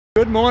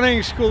Good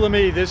morning,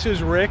 Schulemie. This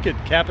is Rick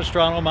at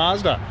Capo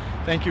Mazda.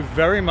 Thank you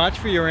very much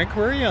for your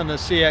inquiry on the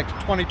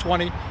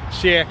 2020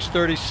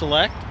 CX-30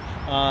 Select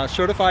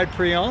certified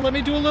pre-owned. Let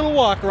me do a little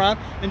walk around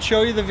and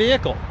show you the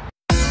vehicle.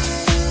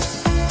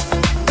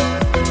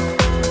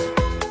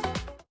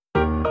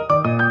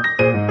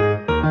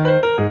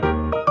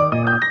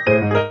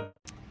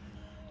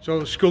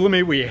 So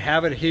Schulemie, we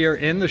have it here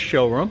in the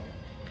showroom.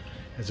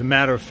 As a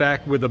matter of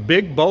fact, with a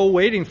big bow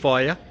waiting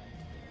for you.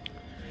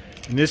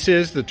 And this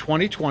is the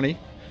 2020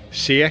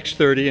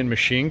 CX-30 in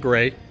machine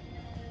gray.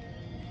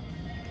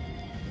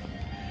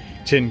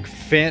 It's in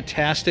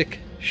fantastic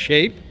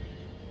shape.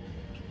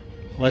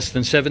 Less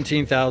than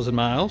 17,000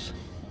 miles.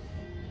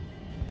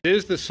 It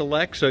is the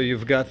Select, so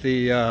you've got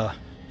the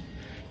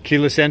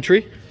keyless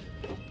entry.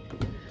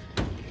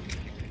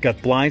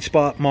 Got blind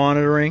spot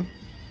monitoring.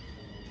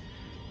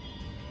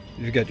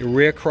 You've got your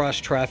rear cross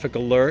traffic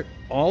alert.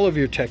 All of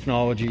your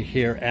technology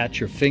here at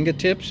your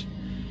fingertips.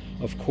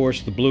 Of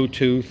course, the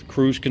Bluetooth,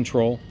 cruise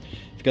control.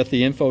 You've got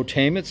the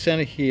infotainment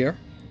center here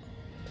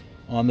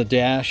on the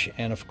dash,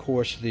 and of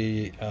course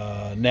the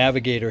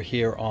navigator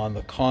here on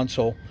the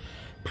console.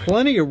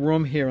 Plenty of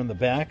room here in the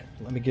back.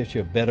 Let me get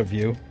you a better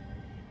view.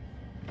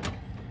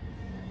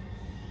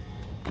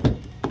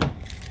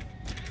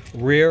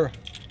 Rear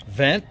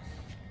vent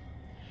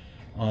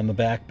on the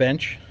back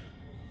bench.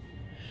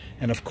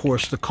 And of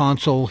course the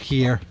console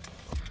here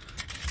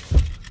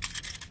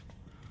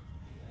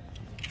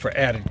for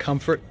added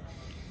comfort.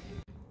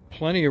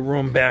 Plenty of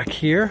room back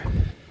here.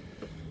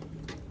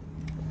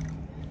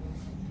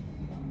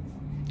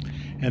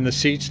 And the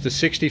seats, the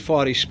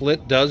 60-40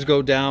 split does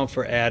go down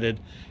for added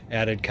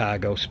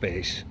cargo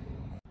space.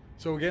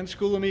 So again,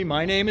 Schulemie,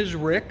 my name is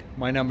Rick.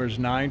 My number is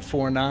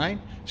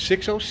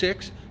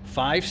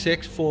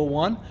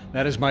 949-606-5641.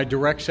 That is my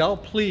direct cell.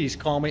 Please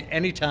call me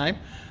anytime.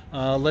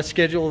 Let's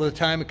schedule the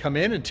time to come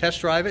in and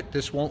test drive it.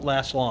 This won't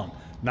last long.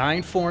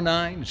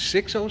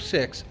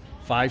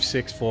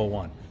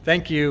 949-606-5641.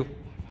 Thank you.